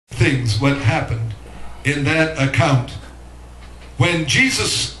things what happened in that account. When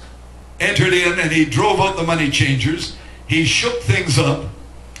Jesus entered in and he drove out the money changers, he shook things up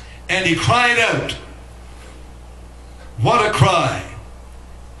and he cried out. What a cry.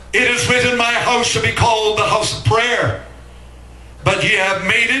 It is written, my house shall be called the house of prayer, but ye have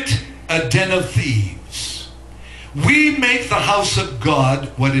made it a den of thieves. We make the house of God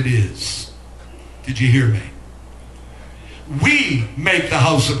what it is. Did you hear me? We make the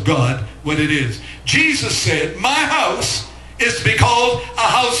house of God what it is. Jesus said, my house is to be called a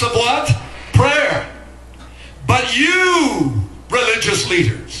house of what? Prayer. But you, religious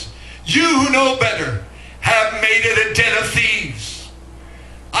leaders, you who know better, have made it a den of thieves.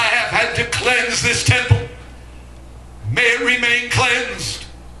 I have had to cleanse this temple. May it remain cleansed.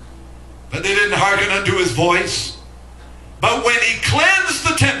 But they didn't hearken unto his voice. But when he cleansed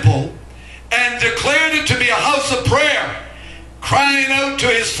the temple and declared it to be a house of prayer, crying out to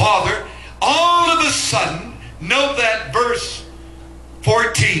his Father, all of a sudden, note that verse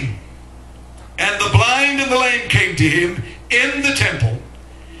 14. And the blind and the lame came to him in the temple,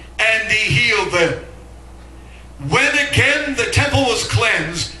 and he healed them. When again the temple was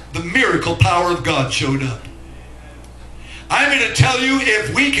cleansed, the miracle power of God showed up. I'm going to tell you,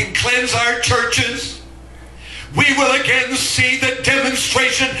 if we can cleanse our churches, we will again see the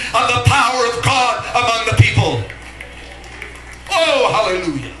demonstration of the power of God among the people. Oh,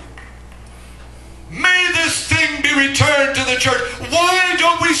 hallelujah. May this thing be returned to the church. Why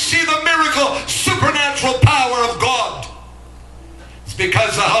don't we see the miracle, supernatural power of God? It's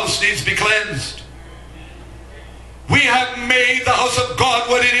because the house needs to be cleansed. We have made the house of God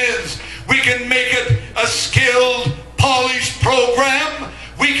what it is. We can make it a skilled, polished program.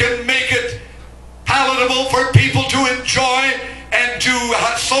 We can make it palatable for people to enjoy and to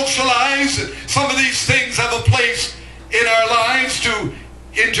socialize. Some of these things have a place in our lives to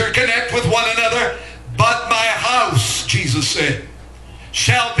interconnect with one another. But my house, Jesus said,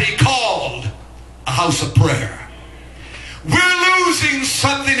 shall be called a house of prayer. We're losing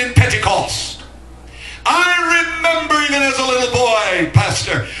something in Pentecost. I remember even as a little boy,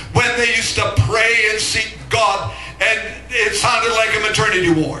 Pastor, when they used to pray and seek God, and it sounded like a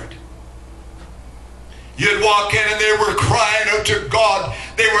maternity ward. You'd walk in and they were crying out to God.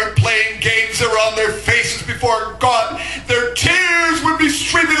 They weren't playing games. They were on their faces before God. Their tears would be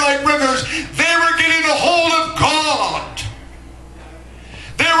streaming like rivers. They were getting a hold of God.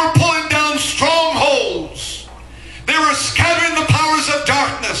 They were pulling down strongholds. They were scattering the powers of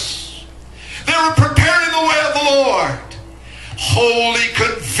darkness. They were preparing the way of the Lord. Holy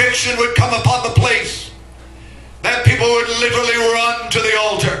conviction would come upon the place that people would literally run to the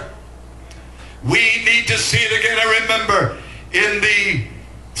altar. We need to see it again. I remember in the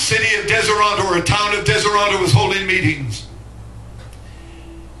city of Deseronto, or a town of Deseronto, was holding meetings.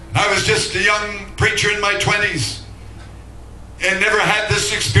 I was just a young preacher in my 20s and never had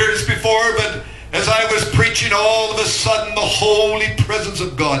this experience before, but as I was preaching, all of a sudden the holy presence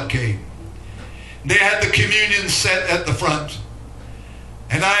of God came. They had the communion set at the front.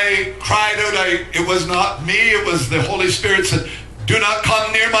 And I cried out, it was not me, it was the Holy Spirit said, do not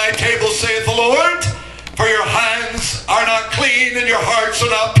come near my table, saith the Lord, for your hands are not clean and your hearts are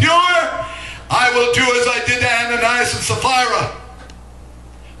not pure. I will do as I did to Ananias and Sapphira.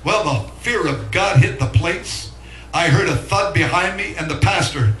 Well, the fear of God hit the place. I heard a thud behind me, and the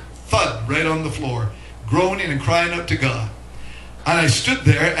pastor thud right on the floor, groaning and crying out to God. And I stood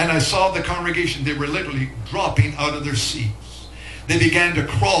there and I saw the congregation. They were literally dropping out of their seats. They began to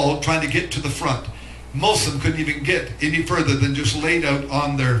crawl, trying to get to the front. Most of them couldn't even get any further than just laid out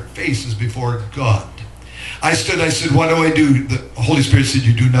on their faces before God. I stood, I said, what do I do? The Holy Spirit said,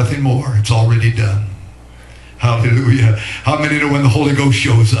 you do nothing more. It's already done. Hallelujah. How many know when the Holy Ghost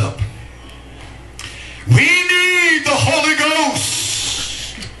shows up? We need the Holy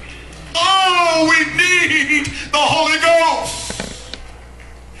Ghost. Oh, we need the Holy Ghost.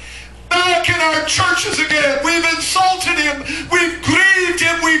 Back in our churches again. We've insulted him. We've grieved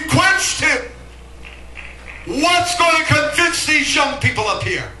him. We've quenched him. What's going to convince these young people up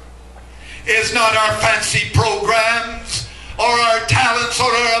here is not our fancy programs or our talents or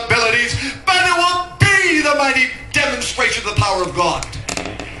our abilities, but it will be the mighty demonstration of the power of God.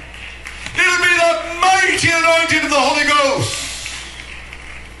 It'll be the mighty anointing of the Holy Ghost.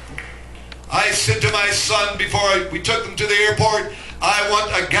 I said to my son before we took them to the airport, I want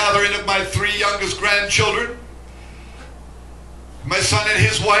a gathering of my 3 youngest grandchildren, my son and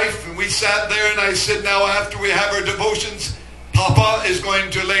his wife, and we sat there and I said, now after we have our devotions, Papa is going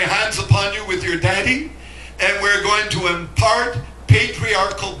to lay hands upon you with your daddy, and we're going to impart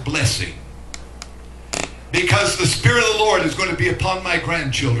patriarchal blessing. Because the Spirit of the Lord is going to be upon my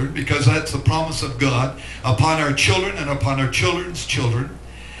grandchildren, because that's the promise of God, upon our children and upon our children's children.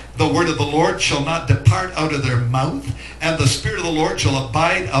 The word of the Lord shall not depart out of their mouth, and the Spirit of the Lord shall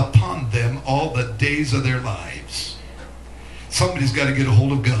abide upon them all the days of their lives. Somebody's got to get a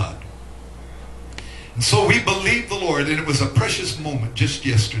hold of God. And so we believed the Lord, and it was a precious moment just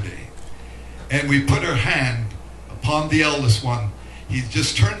yesterday. And we put our hand upon the eldest one. He's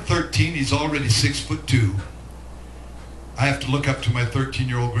just turned 13. He's already 6'2". I have to look up to my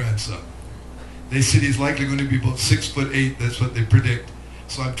 13-year-old grandson. They said he's likely going to be about 6'8". That's what they predict.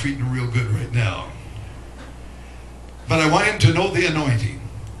 So I'm treating him real good right now. But I want him to know the anointing.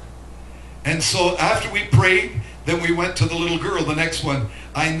 And so after we prayed, then we went to the little girl, the next one.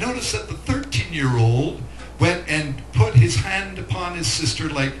 I noticed that the 13-year-old went and put his hand upon his sister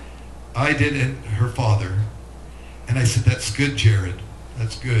like I did and her father. And I said, that's good, Jared.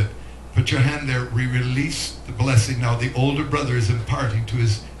 That's good. Put your hand there. We release the blessing. Now the older brother is imparting to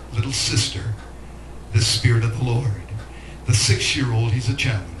his little sister the Spirit of the Lord. The 6-year-old, he's a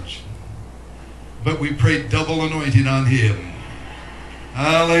challenge. But we prayed double anointing on him.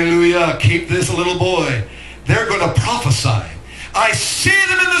 Hallelujah. Keep this little boy. They're going to prophesy. I see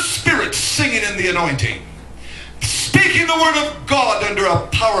them in the Spirit singing in the anointing. Speaking the word of God under a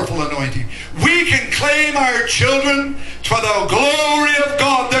powerful anointing. We can claim our children for the glory of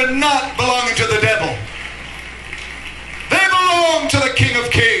God. They're not belonging to the devil. They belong to the King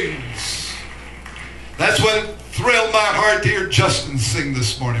of Kings. That's what thrilled my heart to hear Justin sing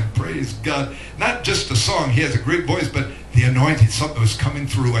this morning. Praise God. Not just a song. He has a great voice, but the anointing, something was coming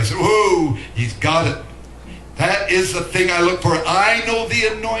through. I said, whoa, he's got it. That is the thing I look for. I know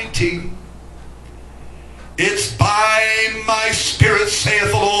the anointing. It's by my Spirit, saith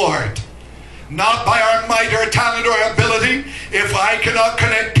the Lord. Not by our might or talent or ability. If I cannot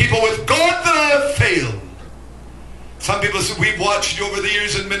connect people with God, then I have failed. Some people say, we've watched you over the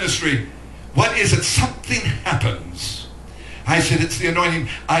years in ministry. What is it? Something happens. I said, it's the anointing.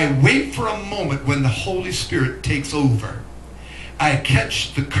 I wait for a moment when the Holy Spirit takes over. I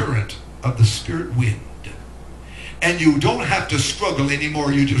catch the current of the Spirit wind. And you don't have to struggle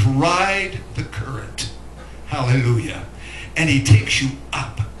anymore. You just ride the current. Hallelujah. And he takes you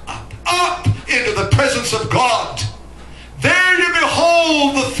up, up, up into the presence of God. There you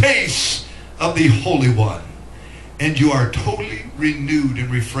behold the face of the Holy One. And you are totally renewed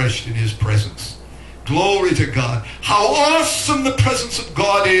and refreshed in his presence. Glory to God. How awesome the presence of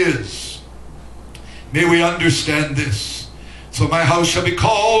God is. May we understand this. So my house shall be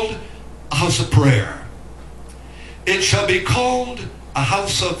called a house of prayer. It shall be called a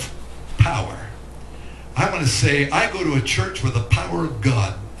house of power. I want to say, I go to a church where the power of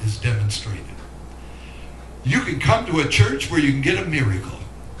God is demonstrated. You can come to a church where you can get a miracle.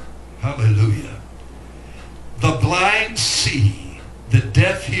 Hallelujah. The blind see, the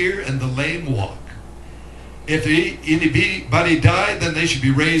deaf hear, and the lame walk. If anybody died, then they should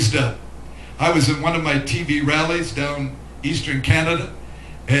be raised up. I was in one of my TV rallies down Eastern Canada,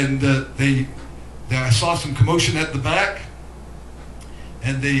 and I saw some commotion at the back.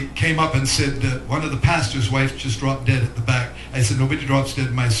 And they came up and said, one of the pastor's wife just dropped dead at the back. I said, nobody drops dead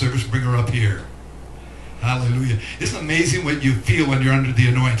in my service. Bring her up here. Hallelujah. Isn't it amazing what you feel when you're under the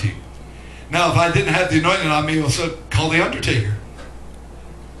anointing? Now, if I didn't have the anointing on me, I would say, call the undertaker.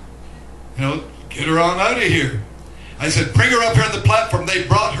 You know, get her on out of here. I said, bring her up here on the platform. They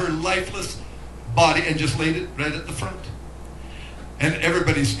brought her lifeless body and just laid it right at the front. And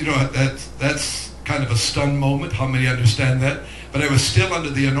everybody's, you know, that's kind of a stunned moment. How many understand that? But I was still under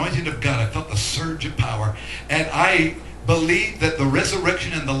the anointing of God. I felt the surge of power. And I believed that the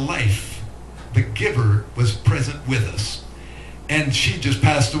resurrection and the life, the giver, was present with us. And she just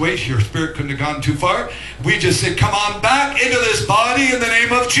passed away. Her spirit couldn't have gone too far. We just said, come on back into this body in the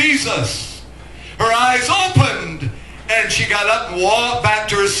name of Jesus. Her eyes opened. And she got up and walked back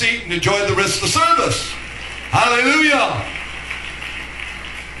to her seat and enjoyed the rest of the service. Hallelujah.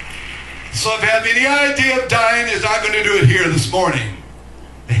 So if you have any idea of dying, is not going to do it here this morning.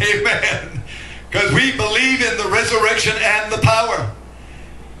 Amen. Because we believe in the resurrection and the power.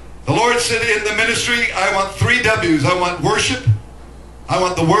 The Lord said in the ministry, I want 3 W's. I want worship, I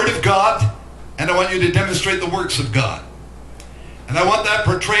want the Word of God, and I want you to demonstrate the works of God. And I want that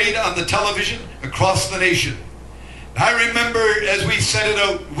portrayed on the television across the nation. And I remember as we sent it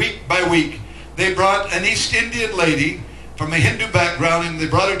out week by week, they brought an East Indian lady from a Hindu background, and they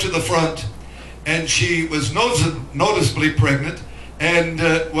brought her to the front, and she was noticeably pregnant and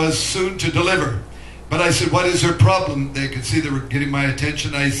was soon to deliver. But I said, what is her problem? They could see they were getting my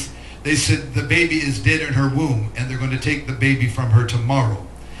attention. They said, the baby is dead in her womb, and they're going to take the baby from her tomorrow.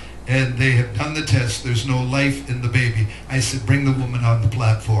 and they have done the test. There's no life in the baby. I said, bring the woman on the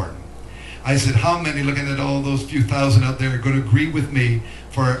platform. I said, how many, looking at all those few thousand out there, are going to agree with me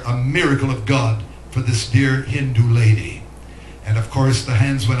for a miracle of God for this dear Hindu lady? And of course the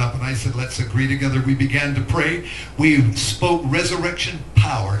hands went up, and I said, let's agree together. We began to pray. We spoke resurrection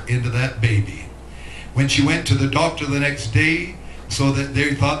power into that baby. When she went to the doctor the next day, so that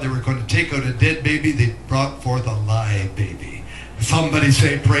they thought they were going to take out a dead baby, they brought forth a live baby. Somebody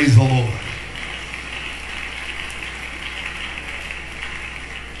say, praise the Lord.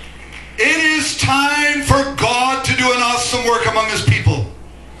 It is time for God to do an awesome work among his people.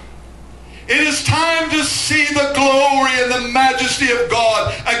 It is time to see the glory and the majesty of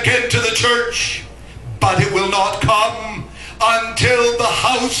God again to the church. But it will not come until the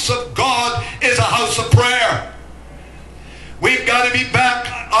house of God is a house of prayer. We've got to be back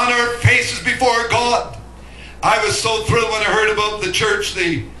on our faces before God. I was so thrilled when I heard about the church,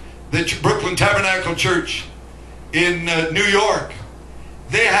 the Brooklyn Tabernacle Church in New York.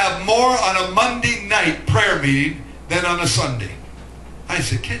 They have more on a Monday night prayer meeting than on a Sunday. I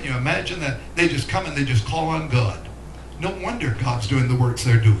said, can you imagine that? They just come and they just call on God. No wonder God's doing the works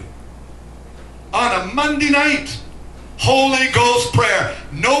they're doing. On a Monday night, Holy Ghost prayer.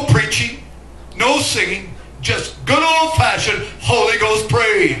 No preaching, no singing, just good old-fashioned Holy Ghost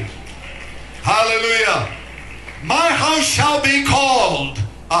praying. Hallelujah. My house shall be called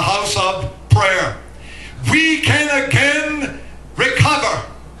a house of prayer. We can again recover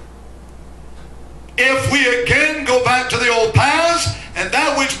if we again go back to the old paths, and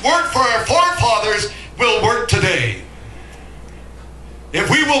that which worked for our forefathers will work today. If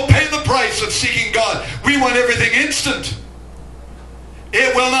we will pay the price of seeking God, we want everything instant.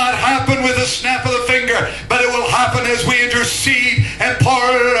 It will not happen with a snap of the finger, but it will happen as we intercede and pour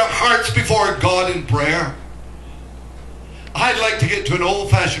out our hearts before God in prayer. I'd like to get to an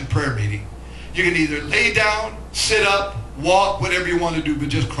old-fashioned prayer meeting. You can either lay down, sit up, walk, whatever you want to do, but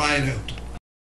just cry it out.